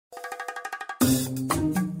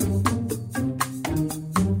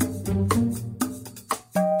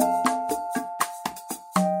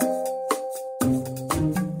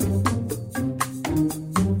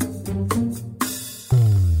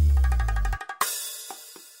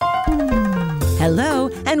Hello,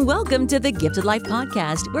 and welcome to the Gifted Life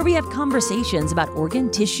Podcast, where we have conversations about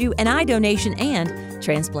organ, tissue, and eye donation and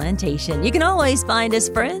transplantation. You can always find us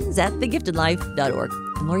friends at thegiftedlife.org.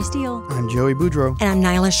 I'm Lori Steele. I'm Joey Boudreau. And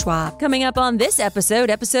I'm Nyla Schwab. Coming up on this episode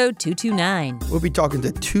 229. We'll be talking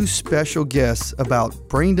to two special guests about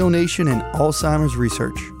brain donation and Alzheimer's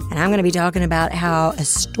research. And I'm going to be talking about how a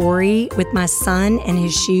story with my son and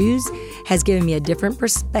his shoes has given me a different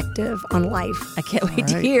perspective on life. I can't wait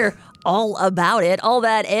to hear all about it, all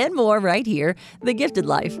that and more right here. The Gifted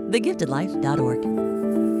Life, thegiftedlife.org.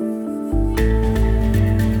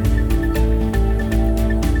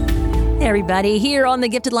 Hey everybody, here on the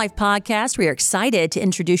Gifted Life Podcast, we are excited to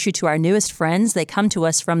introduce you to our newest friends. They come to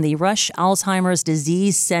us from the Rush Alzheimer's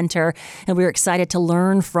Disease Center, and we're excited to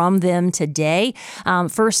learn from them today.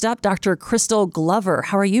 First up, Dr. Crystal Glover.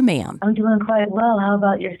 How are you, ma'am? I'm doing quite well. How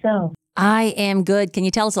about yourself? I am good. Can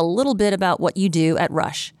you tell us a little bit about what you do at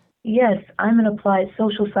Rush? Yes, I'm an applied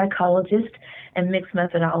social psychologist and mixed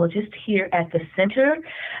methodologist here at the center.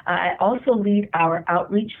 I also lead our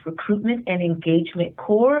outreach, recruitment, and engagement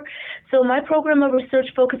core. So my program of research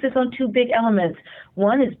focuses on two big elements.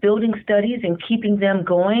 One is building studies and keeping them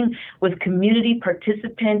going with community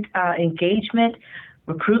participant engagement,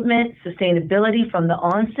 recruitment, sustainability from the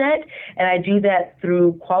onset, and I do that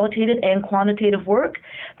through qualitative and quantitative work.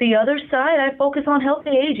 The other side, I focus on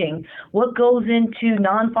healthy aging, what goes into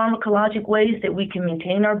non-pharmacologic ways that we can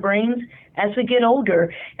maintain our brains as we get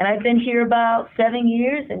older. And I've been here about 7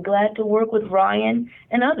 years and glad to work with Ryan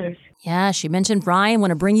and others. Yeah, she mentioned Ryan.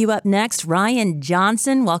 Want to bring you up next. Ryan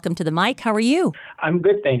Johnson, welcome to the mic. How are you? I'm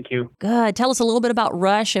good, thank you. Good. Tell us a little bit about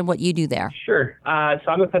Rush and what you do there. Sure. So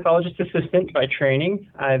I'm a pathologist assistant by training.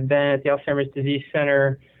 I've been at the Alzheimer's Disease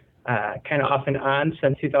Center kind of off and on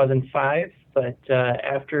since 2005. But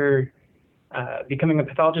after becoming a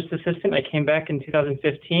pathologist assistant, I came back in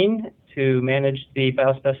 2015 to manage the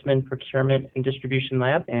biospecimen procurement and distribution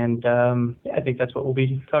lab. And I think that's what we'll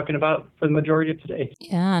be talking about for the majority of today.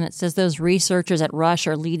 Yeah, and it says those researchers at Rush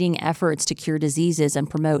are leading efforts to cure diseases and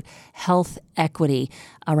promote health equity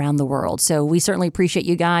around the world. So we certainly appreciate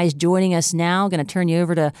you guys joining us now. Going to turn you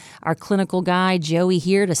over to our clinical guy, Joey,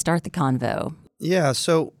 here to start the convo. Yeah,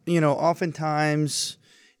 so, oftentimes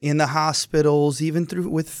in the hospitals, even through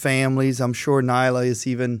with families, I'm sure Nyla is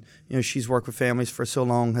even, she's worked with families for so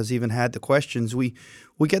long, has even had the questions. We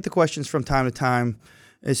get the questions from time to time,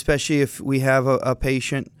 especially if we have a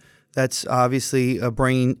patient that's obviously a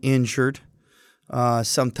brain injured,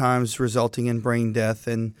 sometimes resulting in brain death.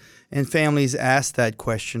 And families ask that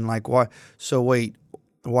question, like, why? So wait,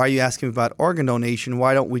 why are you asking about organ donation?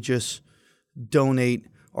 Why don't we just donate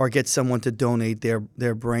or get someone to donate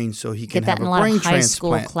their brain so he can have a brain transplant? Get that in a lot of high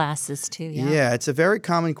school classes too, Yeah, it's a very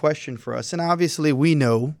common question for us. And obviously we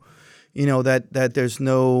know, that there's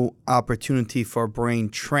no opportunity for brain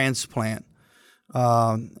transplant,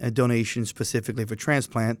 a donation specifically for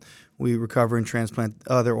transplant. We recover and transplant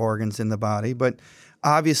other organs in the body. But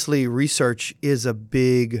obviously research is a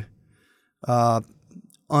big,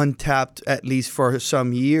 untapped, at least for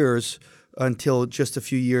some years, until just a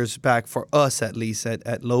few years back, for us at least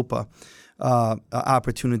at LOPA,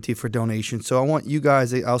 opportunity for donation. So I want you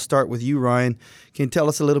guys, I'll start with you, Ryan. Can you tell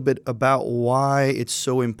us a little bit about why it's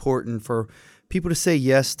so important for people to say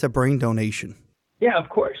yes to brain donation? Yeah, of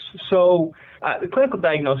course. So the clinical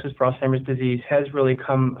diagnosis for Alzheimer's disease has really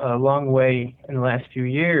come a long way in the last few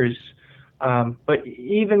years. But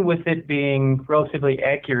even with it being relatively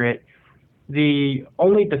accurate, the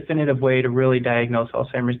only definitive way to really diagnose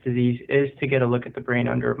Alzheimer's disease is to get a look at the brain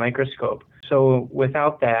under a microscope. So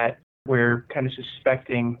without that, we're kind of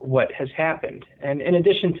suspecting what has happened. And in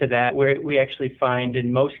addition to that, we actually find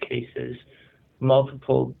in most cases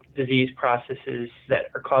multiple disease processes that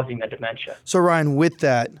are causing the dementia. So Ryan, with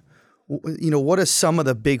that, what are some of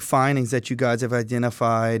the big findings that you guys have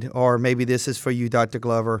identified, or maybe this is for you, Dr.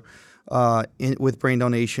 Glover, with brain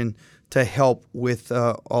donation to help with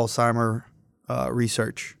Alzheimer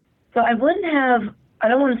research? So I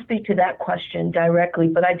don't want to speak to that question directly,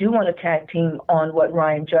 but I do want to tag team on what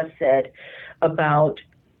Ryan just said about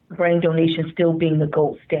brain donation still being the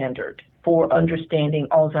gold standard for understanding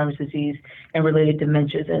Alzheimer's disease and related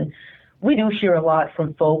dementias. And we do hear a lot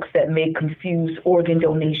from folks that may confuse organ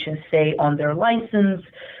donation, say, on their license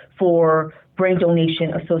for brain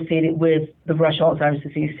donation associated with the Rush Alzheimer's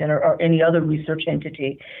Disease Center or any other research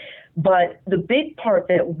entity. But the big part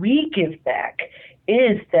that we give back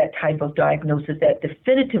is that type of diagnosis that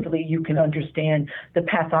definitively you can understand the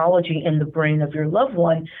pathology in the brain of your loved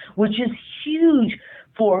one, which is huge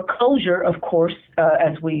for closure, of course,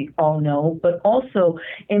 as we all know, but also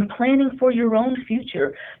in planning for your own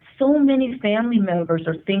future. So many family members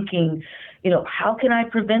are thinking, how can I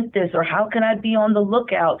prevent this, or how can I be on the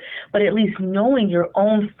lookout? But at least knowing your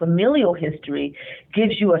own familial history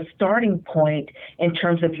gives you a starting point in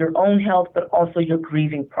terms of your own health, but also your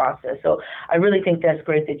grieving process. So I really think that's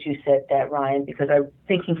great that you said that, Ryan, because I'm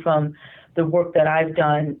thinking from the work that I've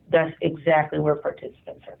done, that's exactly where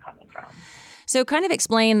participants are coming from. So kind of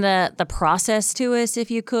explain the process to us, if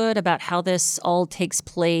you could, about how this all takes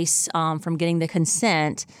place from getting the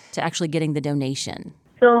consent to actually getting the donation.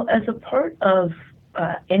 So as a part of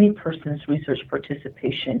any person's research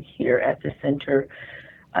participation here at the center,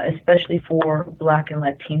 especially for Black and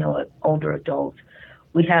Latino older adults,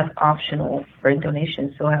 we have optional brain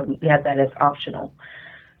donations. So we have that as optional.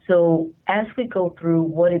 So as we go through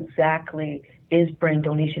what exactly is brain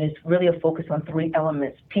donation, it's really a focus on three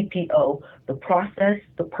elements: PPO, the process,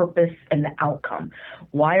 the purpose, and the outcome.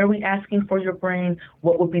 Why are we asking for your brain?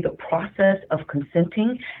 What would be the process of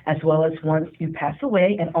consenting, as well as once you pass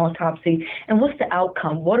away, an autopsy? And what's the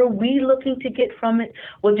outcome? What are we looking to get from it?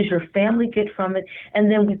 What does your family get from it? And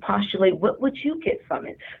then we postulate, what would you get from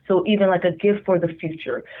it? So even like a gift for the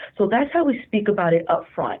future. So that's how we speak about it up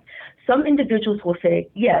front. Some individuals will say,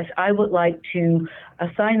 yes, I would like to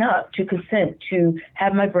sign up to consent to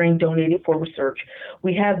have my brain donated for research.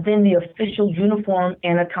 We have then the official Uniform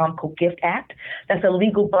Anatomical Gift Act. That's a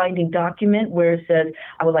legal binding document where it says,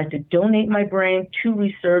 I would like to donate my brain to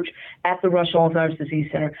research at the Rush Alzheimer's Disease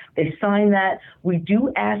Center. They sign that. We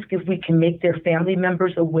do ask if we can make their family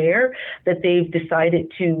members aware that they've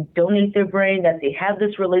decided to donate their brain, that they have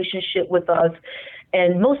this relationship with us.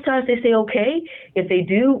 And most times they say, okay. If they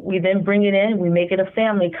do, we then bring it in, we make it a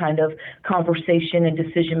family kind of conversation and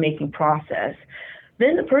decision-making process.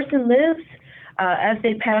 Then the person lives. As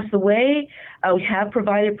they pass away, we have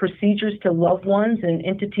provided procedures to loved ones and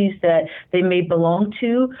entities that they may belong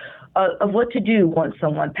to of what to do once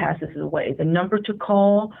someone passes away, the number to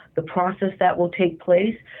call, the process that will take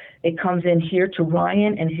place. It comes in here to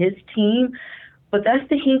Ryan and his team. But that's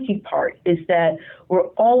the hinky part, is that we're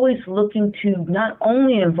always looking to not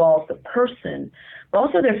only involve the person, but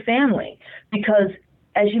also their family. Because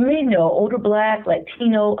as you may know, older Black,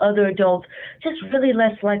 Latino, other adults, just really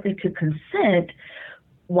less likely to consent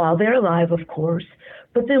while they're alive, of course.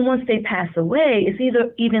 But then once they pass away, it's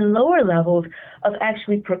either even lower levels of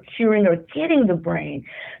actually procuring or getting the brain.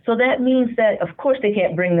 So that means that, of course, they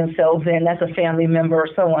can't bring themselves in. That's a family member or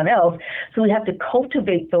someone else. So we have to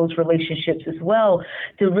cultivate those relationships as well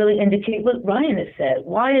to really indicate what Ryan has said.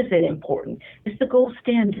 Why is it important? It's the gold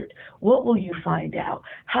standard. What will you find out?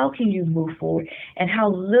 How can you move forward? And how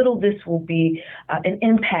little this will be an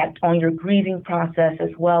impact on your grieving process, as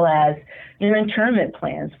well as your interment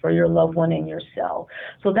plans for your loved one and yourself.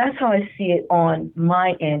 So that's how I see it on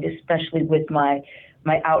my end, especially with my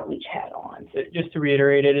outreach hat on. Just to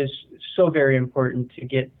reiterate, it is so very important to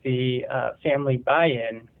get the family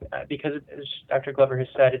buy-in because, as Dr. Glover has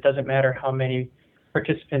said, it doesn't matter how many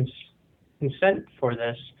participants consent for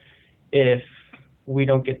this if we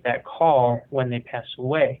don't get that call when they pass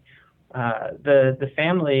away. The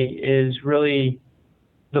family is really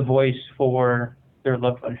the voice for their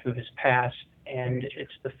loved one who has passed, and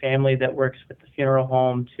it's the family that works with the funeral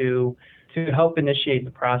home to help initiate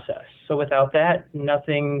the process. So without that,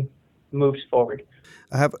 nothing moves forward.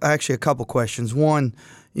 I have actually a couple questions. One,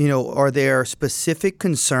 are there specific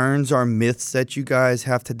concerns or myths that you guys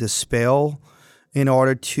have to dispel in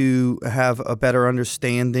order to have a better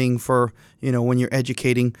understanding for, when you're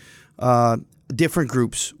educating different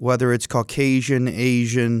groups, whether it's Caucasian,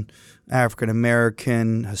 Asian, African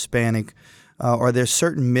American, Hispanic? Are there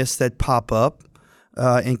certain myths that pop up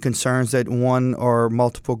and concerns that one or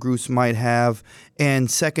multiple groups might have?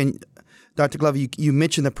 And second, Dr. Glover, you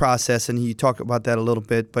mentioned the process and you talked about that a little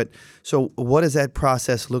bit, but so what does that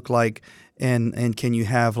process look like, and can you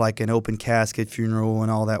have like an open casket funeral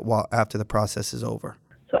and all that after the process is over?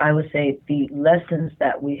 So I would say the lessons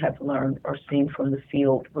that we have learned or seen from the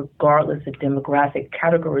field, regardless of demographic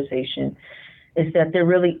categorization, is that they're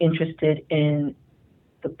really interested in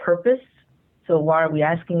the purpose. So why are we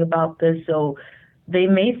asking about this? So they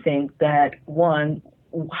may think that, one,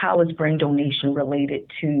 how is brain donation related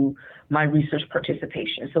to my research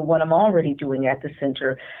participation? So what I'm already doing at the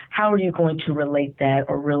center, how are you going to relate that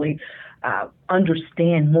or really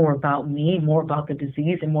understand more about me, more about the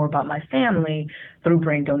disease, and more about my family through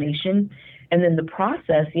brain donation? And then the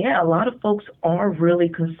process, a lot of folks are really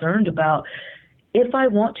concerned about, if I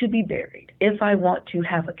want to be buried, if I want to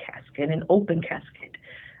have a casket, an open casket,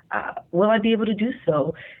 will I be able to do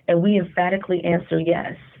so? And we emphatically answer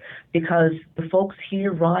yes, because the folks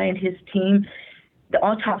here, Ryan, his team, the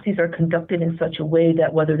autopsies are conducted in such a way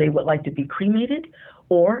that whether they would like to be cremated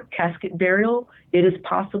or casket burial, it is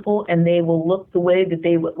possible, and they will look the way that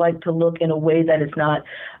they would like to look in a way that is not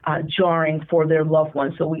jarring for their loved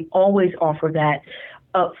ones. So we always offer that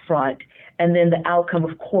up front. And then the outcome,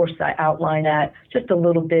 of course, I outlined that just a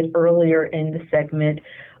little bit earlier in the segment.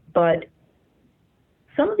 But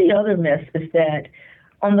some of the other myths is that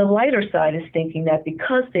on the lighter side is thinking that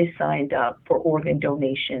because they signed up for organ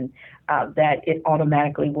donation, that it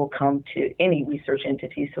automatically will come to any research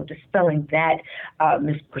entity. So dispelling that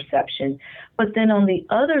misperception. But then on the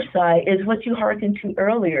other side is what you hearkened to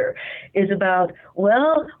earlier, is about,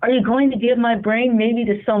 well, are you going to give my brain maybe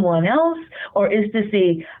to someone else? Or is this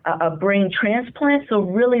a brain transplant? So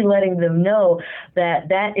really letting them know that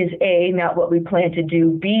that is A, not what we plan to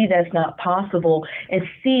do, B, that's not possible, and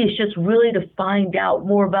C, is just really to find out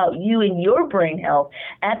more about you and your brain health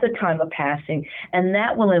at the time of passing. And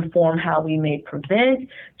that will inform how we may prevent,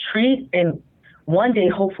 treat, and one day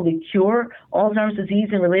hopefully cure Alzheimer's disease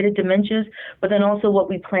and related dementias, but then also what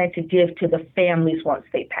we plan to give to the families once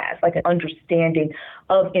they pass, like an understanding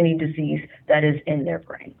of any disease that is in their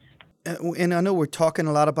brains. And I know we're talking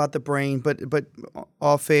a lot about the brain, but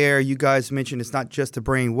off air, you guys mentioned it's not just the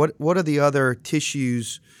brain. What are the other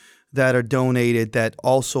tissues that are donated that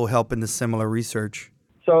also help in the similar research?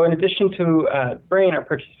 So in addition to brain, our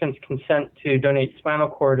participants consent to donate spinal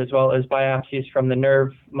cord as well as biopsies from the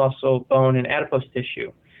nerve, muscle, bone, and adipose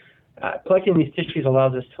tissue. Collecting these tissues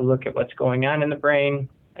allows us to look at what's going on in the brain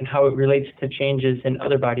and how it relates to changes in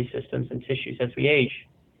other body systems and tissues as we age.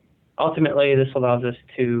 Ultimately, this allows us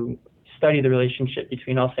to study the relationship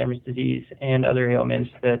between Alzheimer's disease and other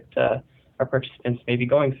ailments that our participants may be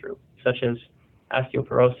going through, such as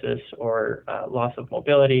osteoporosis or loss of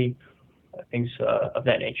mobility, things of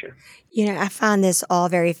that nature. You know, I find this all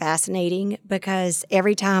very fascinating because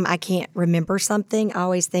every time I can't remember something, I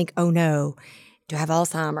always think, oh no, do I have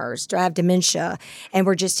Alzheimer's? Do I have dementia? And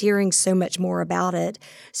we're just hearing so much more about it.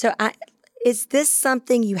 So is this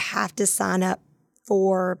something you have to sign up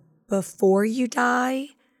for before you die?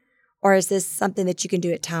 Or is this something that you can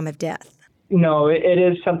do at time of death? No, it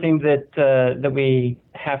is something that we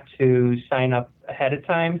have to sign up ahead of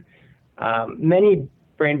time. Many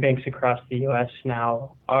brain banks across the U.S.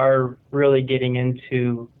 now are really getting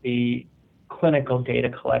into the clinical data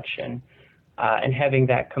collection and having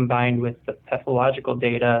that combined with the pathological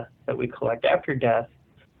data that we collect after death.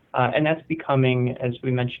 And that's becoming, as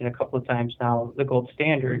we mentioned a couple of times now, the gold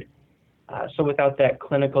standard. So without that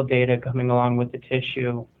clinical data coming along with the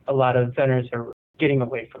tissue, a lot of centers are getting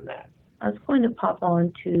away from that. I was going to pop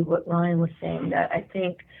on to what Ryan was saying, that I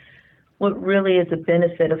think what really is a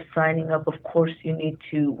benefit of signing up, of course, you need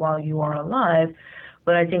to while you are alive,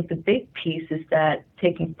 but I think the big piece is that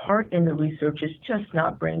taking part in the research is just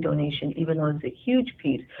not brain donation, even though it's a huge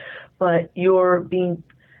piece, but you're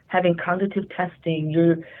having cognitive testing,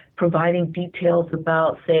 you're providing details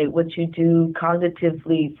about, say, what you do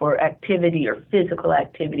cognitively for activity or physical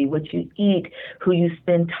activity, what you eat, who you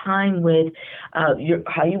spend time with,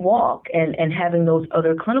 how you walk, and having those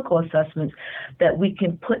other clinical assessments that we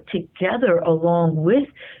can put together along with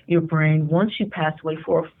your brain once you pass away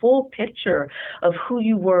for a full picture of who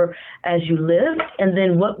you were as you lived and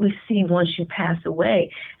then what we see once you pass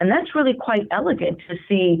away. And that's really quite elegant to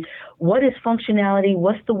see what is functionality,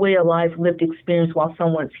 what's the way of life lived experience while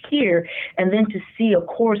someone's here, and then to see a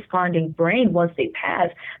corresponding brain once they pass.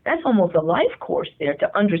 That's almost a life course there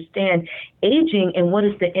to understand aging and what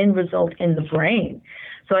is the end result in the brain.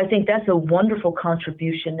 So I think that's a wonderful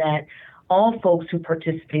contribution that all folks who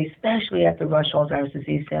participate, especially at the Rush Alzheimer's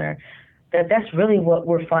Disease Center, that's really what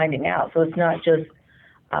we're finding out. So it's not just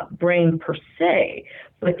brain per se,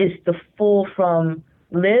 but it's the full from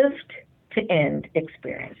lived to end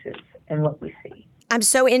experiences and what we see. I'm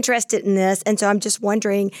so interested in this. And so I'm just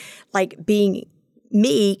wondering, like being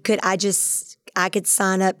me, I could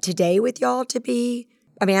sign up today with y'all to be,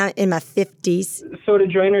 I'm in my 50s. So to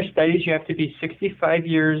join our studies, you have to be 65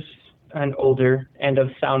 years and older and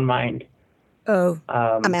of sound mind. Oh,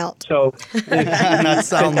 I'm out. So not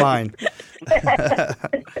sound mind.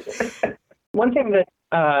 One thing that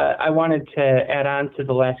I wanted to add on to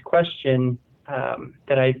the last question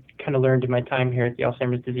that I kind of learned in my time here at the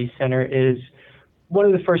Alzheimer's Disease Center is one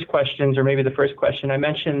of the first questions, or maybe the first question, I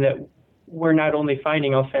mentioned that we're not only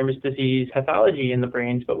finding Alzheimer's disease pathology in the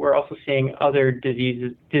brains, but we're also seeing other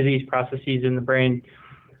disease processes in the brain.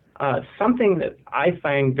 Something that I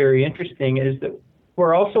find very interesting is that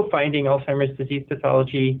we're also finding Alzheimer's disease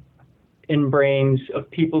pathology in brains of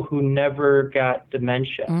people who never got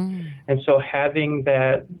dementia. And so having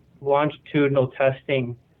that longitudinal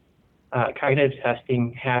testing, cognitive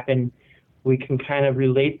testing happen, we can kind of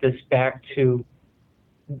relate this back to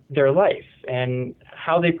their life and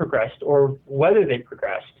how they progressed or whether they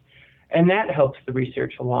progressed. And that helps the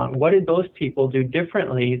research along. What did those people do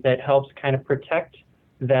differently that helps kind of protect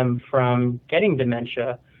them from getting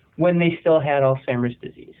dementia when they still had Alzheimer's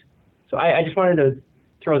disease? So I just wanted to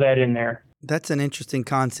throw that in there. That's an interesting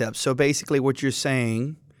concept. So basically what you're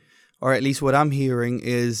saying, or at least what I'm hearing,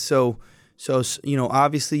 is so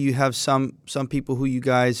obviously you have some people who you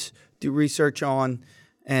guys do research on,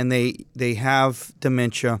 and they have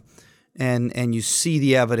dementia, and you see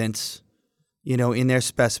the evidence, in their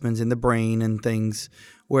specimens in the brain and things,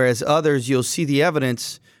 whereas others you'll see the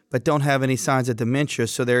evidence but don't have any signs of dementia.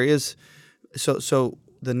 So there is so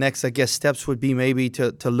the next, I guess, steps would be maybe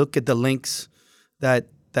to look at the links that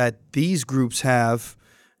these groups have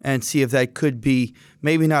and see if that could be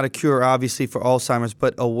maybe not a cure, obviously, for Alzheimer's,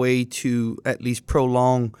 but a way to at least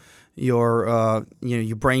prolong your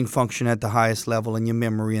your brain function at the highest level and your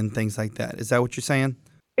memory and things like that. Is that what you're saying?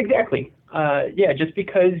 Exactly. Just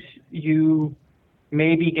because you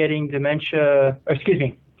may be getting dementia,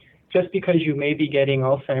 just because you may be getting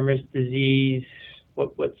Alzheimer's disease,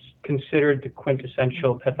 what's considered the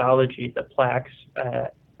quintessential pathology, the plaques, the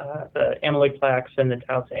amyloid plaques and the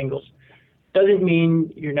tau tangles, doesn't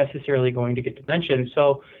mean you're necessarily going to get dementia. And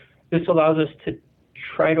so this allows us to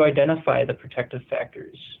try to identify the protective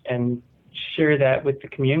factors and share that with the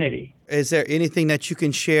community. Is there anything that you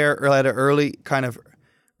can share at an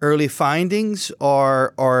early findings,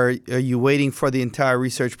 or are you waiting for the entire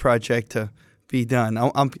research project to be done?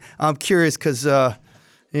 I'm curious because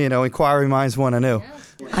inquiring minds want to know.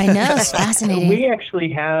 I know, it's fascinating. We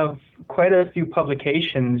actually have quite a few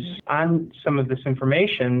publications on some of this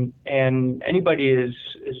information, and anybody is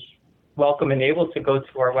welcome and able to go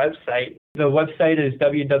to our website. The website is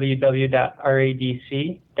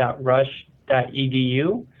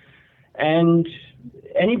www.radc.rush.edu, and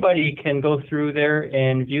anybody can go through there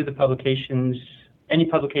and view the publications, any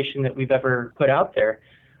publication that we've ever put out there.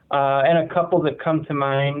 And a couple that come to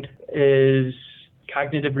mind is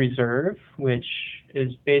cognitive reserve, which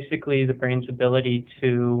is basically the brain's ability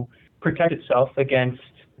to protect itself against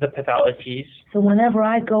the pathologies. So whenever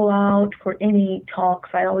I go out for any talks,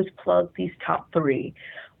 I always plug these top three.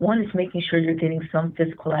 One is making sure you're getting some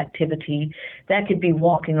physical activity. That could be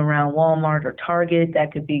walking around Walmart or Target.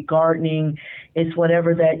 That could be gardening. It's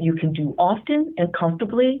whatever that you can do often and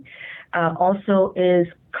comfortably. Also is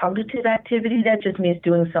cognitive activity. That just means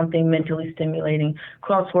doing something mentally stimulating,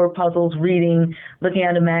 crossword puzzles, reading, looking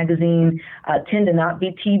at a magazine. Tend to not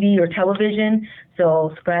be TV or television,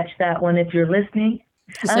 so scratch that one if you're listening.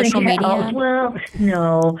 Social media?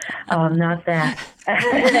 No, not that.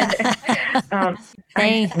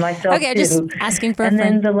 Myself okay, too. just asking for a friend.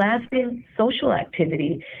 And then the last thing, social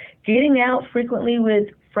activity. Getting out frequently with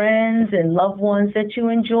friends and loved ones that you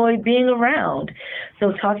enjoy being around.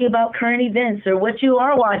 So talking about current events or what you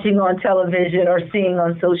are watching on television or seeing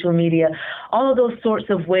on social media, all of those sorts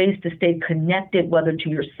of ways to stay connected, whether to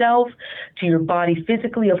yourself, to your body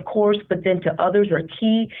physically, of course, but then to others are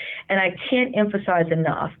key. And I can't emphasize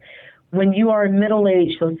enough, when you are middle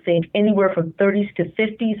age, so think anywhere from 30s to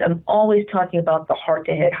 50s, I'm always talking about the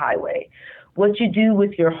heart-to-head highway. What you do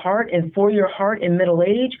with your heart and for your heart in middle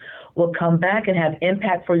age will come back and have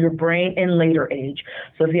impact for your brain in later age.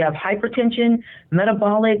 So if you have hypertension,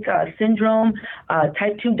 metabolic syndrome,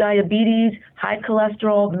 type 2 diabetes, high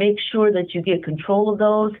cholesterol, make sure that you get control of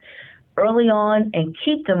those early on and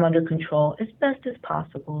keep them under control as best as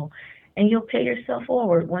possible. And you'll pay yourself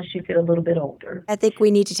forward once you get a little bit older. I think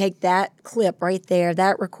we need to take that clip right there,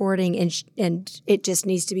 that recording, and it just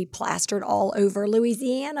needs to be plastered all over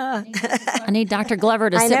Louisiana. I need Dr. Glover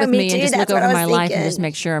to sit with me and just look over my life and just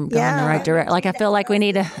make sure I'm going in the right direction. Like I feel like we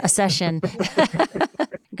need a session.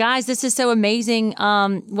 Guys, this is so amazing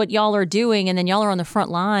what y'all are doing, and then y'all are on the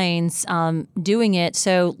front lines doing it.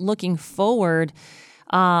 So looking forward,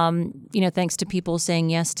 thanks to people saying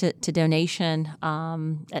yes to donation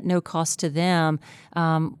at no cost to them.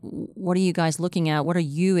 What are you guys looking at? What are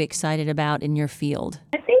you excited about in your field?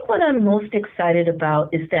 I think what I'm most excited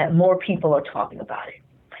about is that more people are talking about it.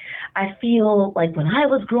 I feel like when I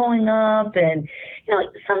was growing up and,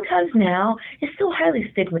 sometimes now it's still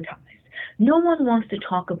highly stigmatized. No one wants to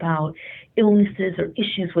talk about illnesses or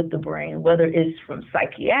issues with the brain, whether it's from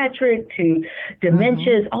psychiatric to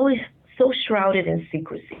dementia. It's always so shrouded in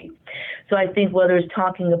secrecy. So I think whether it's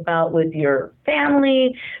talking about with your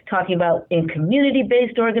family, talking about in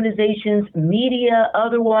community-based organizations, media,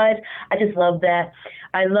 otherwise, I just love that.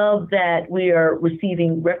 I love that we are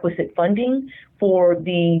receiving requisite funding for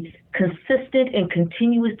the consistent and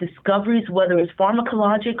continuous discoveries, whether it's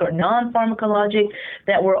pharmacologic or non-pharmacologic,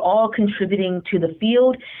 that we're all contributing to the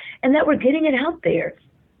field and that we're getting it out there.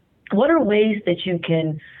 What are ways that you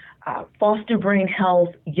can foster brain health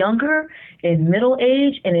younger, in middle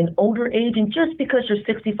age, and in older age? And just because you're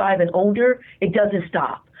 65 and older, it doesn't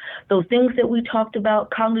stop. Those things that we talked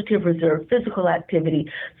about, cognitive reserve, physical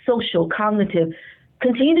activity, social, cognitive,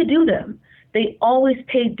 continue to do them. They always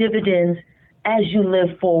pay dividends as you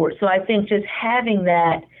live forward. So I think just having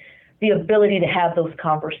that, the ability to have those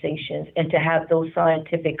conversations and to have those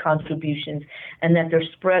scientific contributions and that they're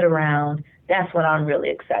spread around, that's what I'm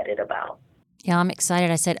really excited about. Yeah, I'm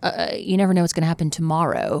excited. I said, you never know what's going to happen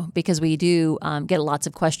tomorrow, because we do get lots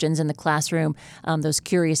of questions in the classroom, those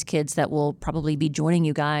curious kids that will probably be joining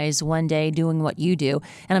you guys one day doing what you do.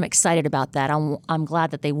 And I'm excited about that. I'm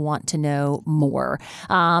glad that they want to know more.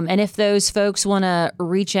 And if those folks want to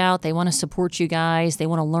reach out, they want to support you guys, they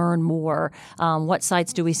want to learn more, what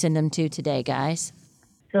sites do we send them to today, guys?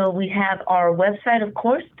 So we have our website, of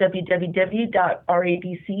course,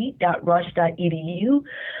 www.radc.rush.edu,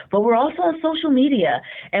 but we're also on social media,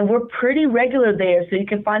 and we're pretty regular there. So you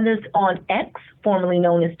can find us on X, formerly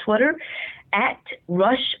known as Twitter, at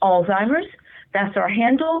Rush Alzheimer's. That's our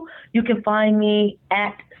handle. You can find me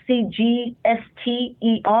at CGSTER,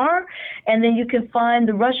 and then you can find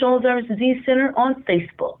the Rush Alzheimer's Disease Center on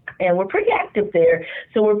Facebook. And we're pretty active there.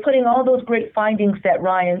 So we're putting all those great findings that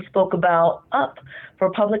Ryan spoke about up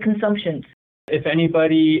for public consumption. If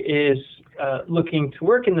anybody is looking to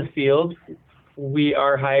work in the field, we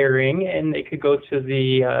are hiring, and they could go to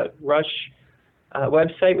the Rush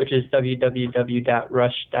website, which is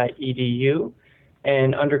www.rush.edu.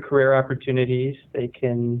 And under career opportunities, they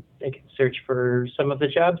can search for some of the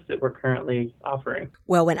jobs that we're currently offering.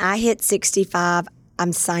 Well, when I hit 65,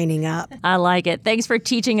 I'm signing up. I like it. Thanks for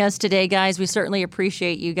teaching us today, guys. We certainly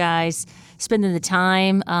appreciate you guys spending the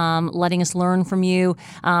time, letting us learn from you.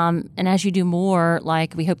 And as you do more,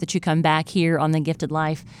 we hope that you come back here on The Gifted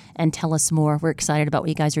Life and tell us more. We're excited about what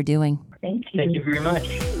you guys are doing. Thank you. Thank you very much.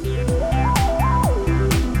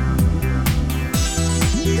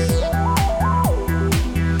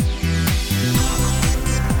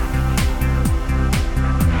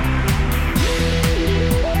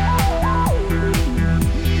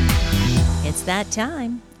 It's that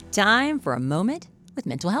time for a moment with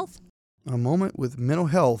mental health. A moment with mental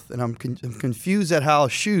health, and I'm confused at how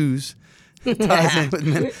shoes ties in with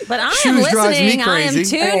mental health. But I am Shoes drives me listening. I am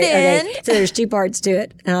crazy. tuned in. Okay. So there's two parts to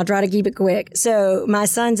it, and I'll try to keep it quick. So my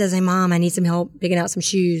son says, "Hey, Mom, I need some help picking out some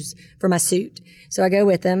shoes for my suit." So I go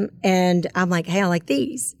with him, and I'm like, "Hey, I like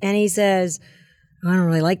these." And he says, I don't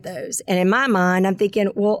really like those. And in my mind, I'm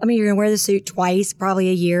thinking, well, you're going to wear the suit twice, probably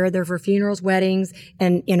a year. They're for funerals, weddings,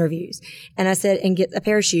 and interviews. And I said, and get a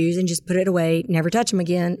pair of shoes and just put it away, never touch them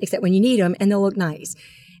again, except when you need them, and they'll look nice.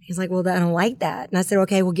 He's like, well, I don't like that. And I said,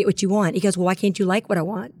 okay, well, get what you want. He goes, well, why can't you like what I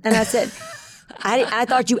want? And I said, I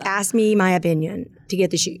thought you asked me my opinion to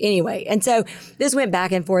get the shoe. Anyway, and so this went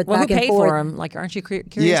back and forth, Well, back who and paid forth. for them? Aren't you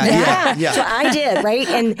curious? Yeah. So I did, right?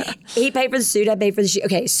 And he paid for the suit, I paid for the shoe.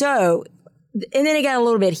 Okay, so... And then it got a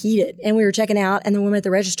little bit heated, and we were checking out, and the woman at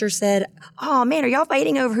the register said, oh, man, are y'all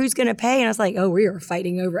fighting over who's going to pay? And I was like, oh, we are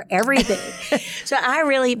fighting over everything. So I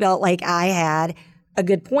really felt like I had a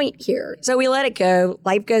good point here. So we let it go.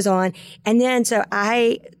 Life goes on. And then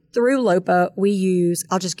through LOPA, we use,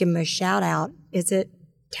 I'll just give them a shout out. Is it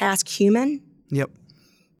Task Human? Yep.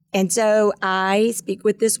 And so I speak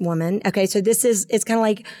with this woman. Okay, so it's kind of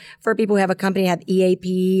like for people who have a company, have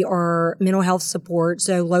EAP or mental health support.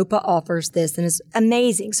 So LOPA offers this, and it's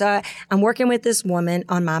amazing. So I'm working with this woman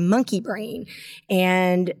on my monkey brain.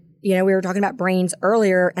 And, we were talking about brains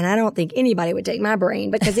earlier, and I don't think anybody would take my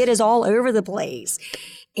brain because it is all over the place.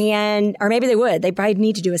 Or maybe they would. They probably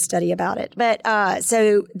need to do a study about it. But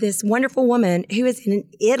so this wonderful woman who is in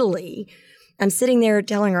Italy, I'm sitting there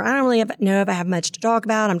telling her, I don't really know if I have much to talk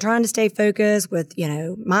about. I'm trying to stay focused with,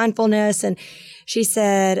 mindfulness. And she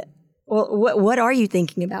said, well, what are you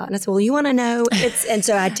thinking about? And I said, well, you want to know? And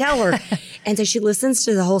so I tell her. And so she listens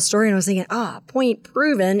to the whole story. And I was thinking, point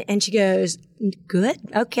proven. And she goes, good.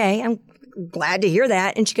 Okay. I'm glad to hear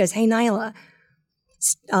that. And she goes, hey, Nyla,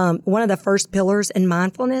 one of the first pillars in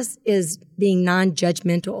mindfulness is being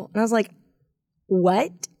non-judgmental. And I was like,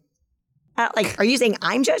 what? Are you saying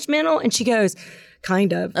I'm judgmental? And she goes,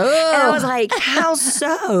 kind of. Oh. And I was like, how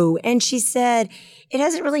so? And she said, it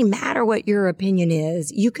doesn't really matter what your opinion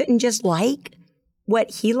is. You couldn't just like what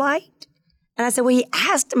he liked? And I said, well, he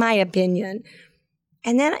asked my opinion.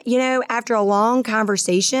 And then, after a long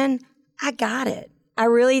conversation, I got it. I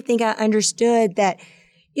really think I understood that,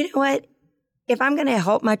 you know what? If I'm going to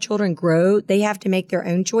help my children grow, they have to make their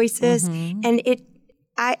own choices. Mm-hmm. And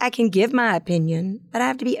I can give my opinion, but I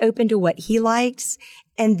have to be open to what he likes.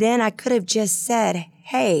 And then I could have just said,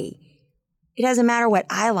 hey, it doesn't matter what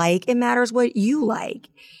I like. It matters what you like.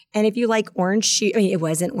 And if you like orange shoes, it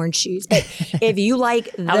wasn't orange shoes, but if you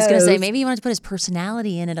like those. I was going to say, maybe he wanted to put his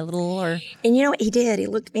personality in it a little. And you know what he did? He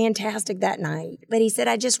looked fantastic that night. But he said,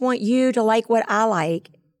 I just want you to like what I like.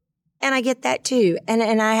 And I get that too.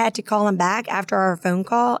 And I had to call him back after our phone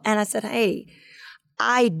call. And I said, hey,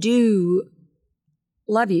 I do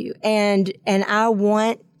love you. And I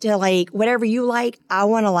want to like, whatever you like, I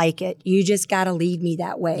want to like it. You just got to lead me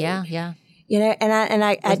that way. Yeah, yeah.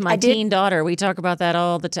 With my teen daughter, we talk about that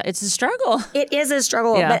all the time. It's a struggle. It is a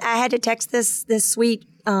struggle. Yeah. But I had to text this sweet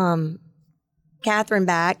Catherine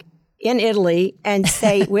back in Italy and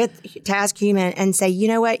say, with Task Human, and say, you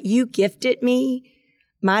know what? You gifted me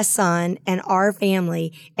my son and our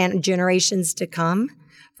family and generations to come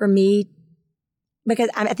for me, because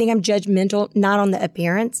I think I'm judgmental, not on the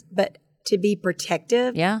appearance, but to be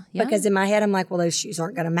protective. Yeah. Because in my head, I'm like, well, those shoes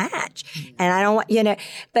aren't going to match. And I don't want,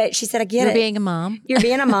 but she said, I get You're it. being a mom. You're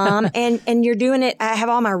being a mom and you're doing it. I have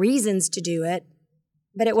all my reasons to do it,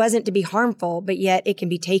 but it wasn't to be harmful, but yet it can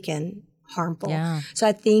be taken harmful. Yeah. So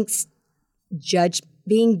I think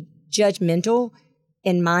being judgmental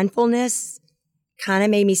and mindfulness kind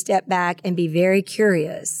of made me step back and be very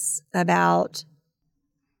curious about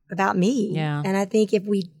me. Yeah. And I think if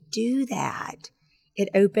we do that, it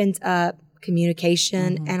opens up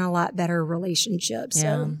communication and a lot better relationships.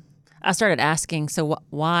 Yeah. So I started asking, so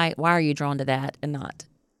why are you drawn to that and not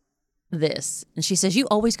this? And she says, you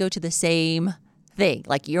always go to the same thing.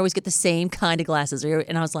 Like you always get the same kind of glasses.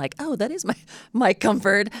 And I was like, oh, that is my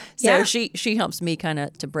comfort. So Yeah. she helps me kind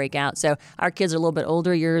of to break out. So our kids are a little bit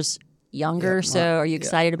older, yours younger. Yeah, So are you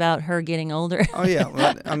excited about her getting older? Oh, yeah.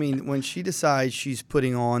 Well, I mean, when she decides she's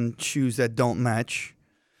putting on shoes that don't match,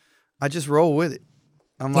 I just roll with it.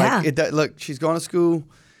 I'm like, look, she's going to school.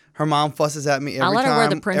 Her mom fusses at me I'll let her wear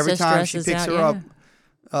the every princess time she dresses picks out, her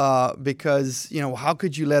yeah. up. Because, how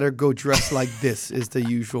could you let her go dressed like this is the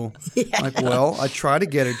usual. Like, well, I try to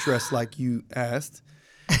get her dressed like you asked,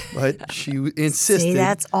 but she insisted. see,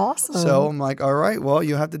 that's awesome. So I'm like, all right, well,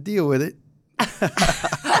 you have to deal with it.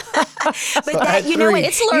 But So I had you know what? three.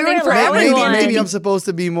 It's learning You're for allowing everyone. them to Maybe be- I'm supposed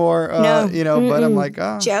to be more, No. but I'm like,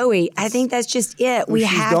 Joey, I think that's just it. We shoes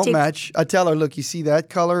have don't to. match. I tell her, look, you see that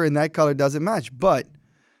color and that color doesn't match. But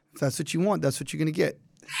if that's what you want, that's what you're going to get.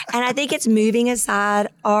 And I think it's moving aside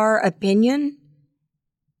our opinion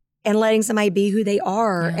and letting somebody be who they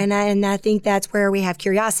are. Yeah. And I think that's where we have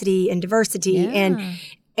curiosity and diversity Yeah.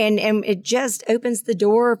 and it just opens the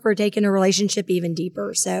door for taking a relationship even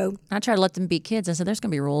deeper. So I try to let them be kids. I said, there's going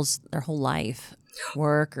to be rules their whole life,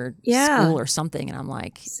 work or Yeah. school or something. And I'm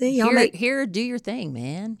like, See, y'all here, do your thing,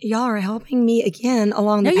 man. y'all are helping me again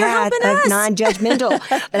along the No, you're path helping of us. non-judgmental.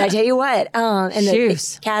 But I tell you what,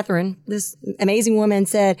 Shoes. Catherine, this amazing woman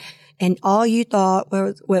said, and all you thought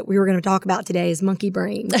was what we were going to talk about today is monkey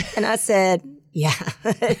brain. And I said, yeah,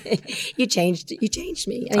 you changed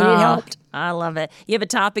me and it helped. I love it. You have a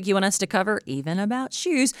topic you want us to cover, even about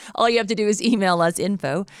shoes. All you have to do is email us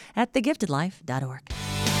info@thegiftedlife.org.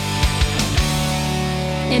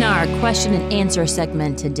 In our question and answer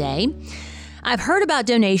segment today, I've heard about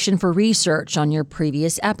donation for research on your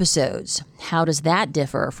previous episodes. How does that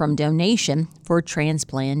differ from donation for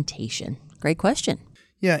transplantation? Great question.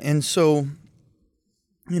 Yeah, and so,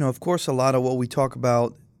 of course, a lot of what we talk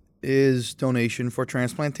about is donation for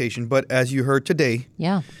transplantation. But as you heard today,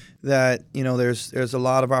 Yeah. that there's a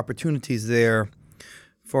lot of opportunities there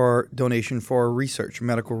for donation for research,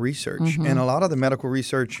 medical research, and a lot of the medical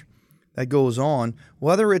research that goes on,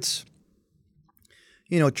 whether it's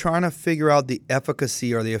trying to figure out the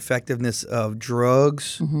efficacy or the effectiveness of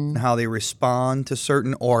drugs and how they respond to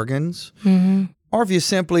certain organs, or if you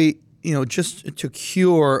simply just to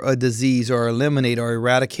cure a disease or eliminate or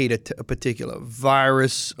eradicate a particular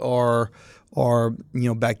virus or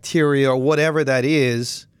bacteria or whatever that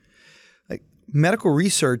is, like medical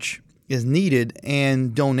research is needed,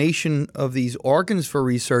 and donation of these organs for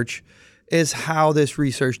research is how this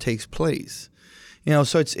research takes place.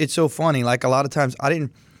 So it's so funny. Like a lot of times I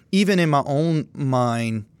didn't, even in my own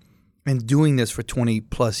mind and doing this for 20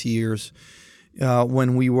 plus years,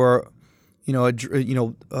 when we were,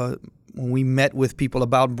 when we met with people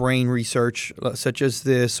about brain research, such as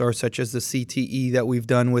this or such as the CTE that we've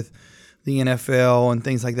done with the NFL and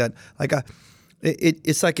things like that, like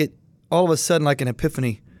it's like it all of a sudden like an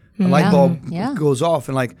epiphany, a light bulb goes off,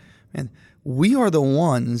 and like, man, we are the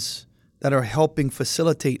ones that are helping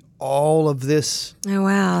facilitate all of this. Oh,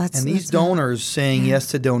 wow. And these donors saying yes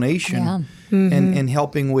to donation and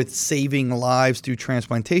helping with saving lives through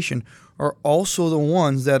transplantation are also the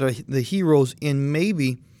ones that are the heroes in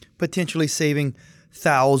maybe potentially saving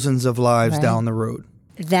thousands of lives down the road.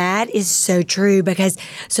 That is so true because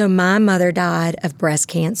so my mother died of breast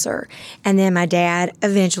cancer, and then my dad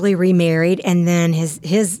eventually remarried, and then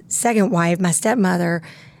his second wife, my stepmother,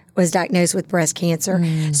 was diagnosed with breast cancer.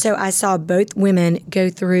 So I saw both women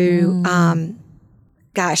go through,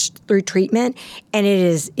 through treatment, and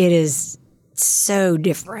it is so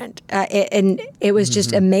different. And it was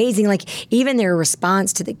just amazing, like even their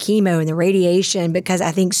response to the chemo and the radiation, because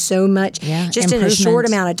I think so much just in a short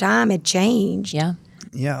amount of time had changed.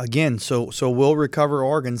 Yeah, again, so we'll recover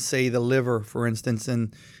organs, say the liver, for instance,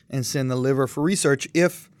 and send the liver for research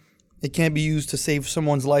if it can be used to save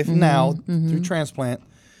someone's life now through transplant.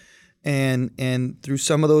 And through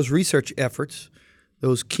some of those research efforts,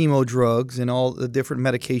 those chemo drugs and all the different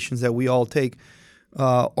medications that we all take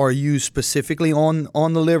are used specifically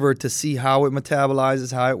on the liver to see how it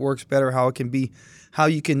metabolizes, how it works better, how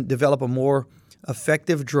you can develop a more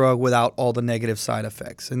effective drug without all the negative side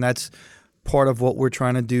effects. And that's part of what we're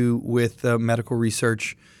trying to do with medical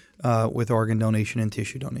research with organ donation and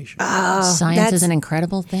tissue donation. Science is an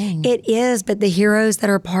incredible thing. It is, but the heroes that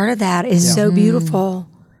are part of that is so beautiful.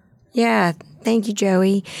 Yeah. Thank you,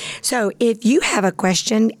 Joey. So if you have a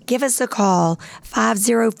question, give us a call,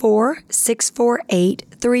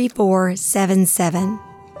 504-648-3477.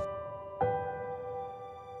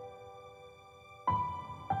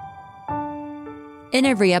 In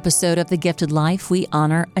every episode of The Gifted Life, we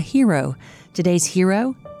honor a hero. Today's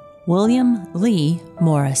hero, William Lee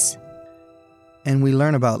Morris. And we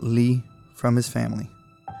learn about Lee from his family.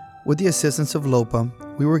 With the assistance of LOPA,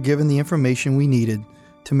 we were given the information we needed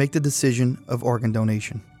to make the decision of organ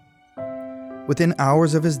donation. Within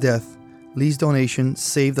hours of his death, Lee's donation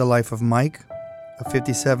saved the life of Mike, a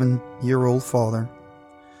 57-year-old father,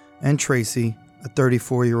 and Tracy, a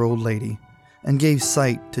 34-year-old lady, and gave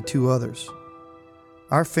sight to 2 others.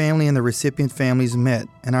 Our family and the recipient families met,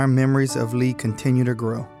 and our memories of Lee continue to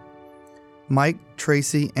grow. Mike,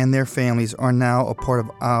 Tracy, and their families are now a part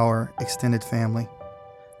of our extended family.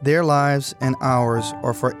 Their lives and ours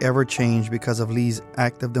are forever changed because of Lee's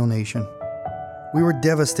act of donation. We were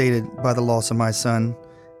devastated by the loss of my son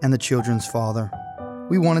and the children's father.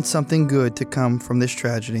 We wanted something good to come from this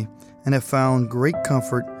tragedy and have found great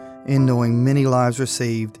comfort in knowing many lives were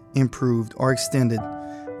saved, improved, or extended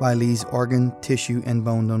by Lee's organ, tissue, and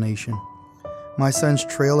bone donation. My son's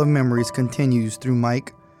trail of memories continues through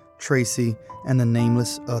Mike, Tracy, and the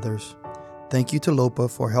nameless others. Thank you to LOPA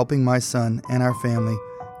for helping my son and our family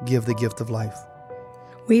give the gift of life.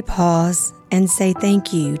 We pause and say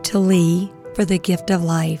thank you to Lee for the gift of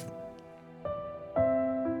life.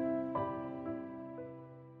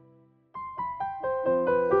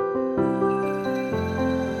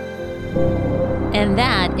 And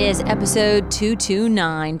that is episode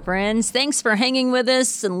 229, friends. Thanks for hanging with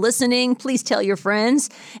us and listening. Please tell your friends.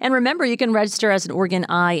 And remember, you can register as an organ,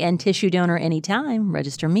 eye, and tissue donor anytime.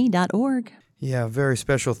 Registerme.org. Yeah, very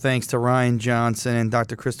special thanks to Ryan Johnson and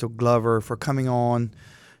Dr. Crystal Glover for coming on,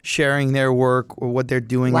 sharing their work or what they're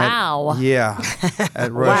doing at Rush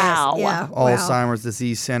Alzheimer's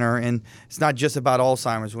Disease Center. And it's not just about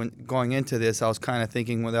Alzheimer's. When going into this, I was kind of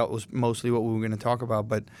thinking, well, that was mostly what we were going to talk about.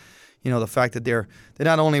 But, you know, the fact that they're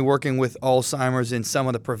not only working with Alzheimer's in some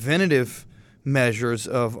of the preventative measures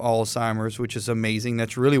of Alzheimer's, which is amazing.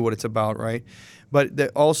 That's really what it's about, right? But they're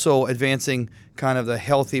also advancing kind of the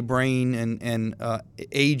healthy brain and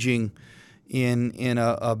aging in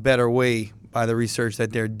a better way by the research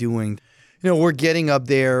that they're doing. You know, we're getting up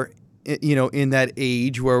there, you know, in that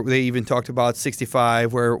age where they even talked about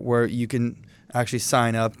 65, where you can actually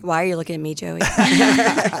sign up. Why are you looking at me, Joey?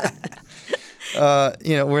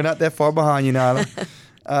 You know, we're not that far behind you,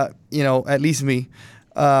 Nyla. You know, at least me.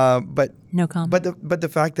 But no comment. But the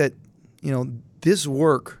fact that, you know, this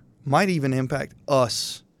work might even impact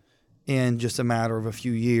us in just a matter of a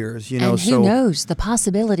few years, you know. And who knows the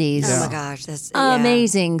possibilities? Oh my gosh, that's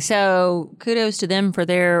amazing. So kudos to them for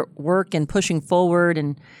their work and pushing forward,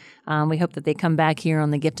 and we hope that they come back here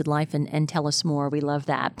on The Gifted Life and tell us more. We love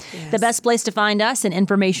that. Yes. The best place to find us and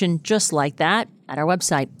information just like that at our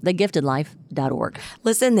website, thegiftedlife.org.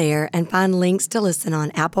 Listen there and find links to listen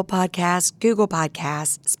on Apple Podcasts, Google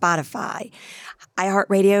Podcasts, Spotify.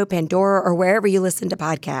 iHeartRadio, Pandora, or wherever you listen to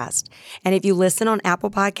podcasts. And if you listen on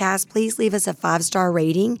Apple Podcasts, please leave us a 5-star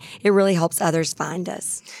rating. It really helps others find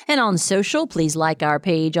us. And on social, please like our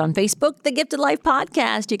page on Facebook, The Gifted Life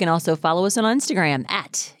Podcast. You can also follow us on Instagram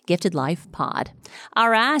at Gifted Life Pod.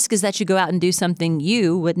 Our ask is that you go out and do something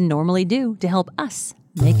you wouldn't normally do to help us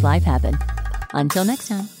make life happen. Until next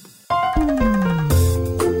time.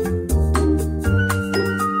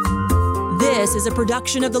 This is a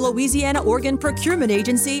production of the Louisiana Organ Procurement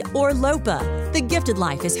Agency, or LOPA. The Gifted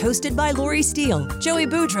Life is hosted by Lori Steele, Joey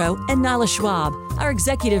Boudreau, and Nyla Schwab. Our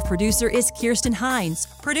executive producer is Kirsten Hines.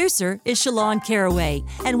 Producer is Shalon Caraway.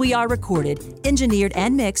 And we are recorded, engineered,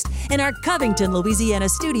 and mixed in our Covington, Louisiana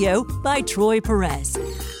studio by Troy Perez.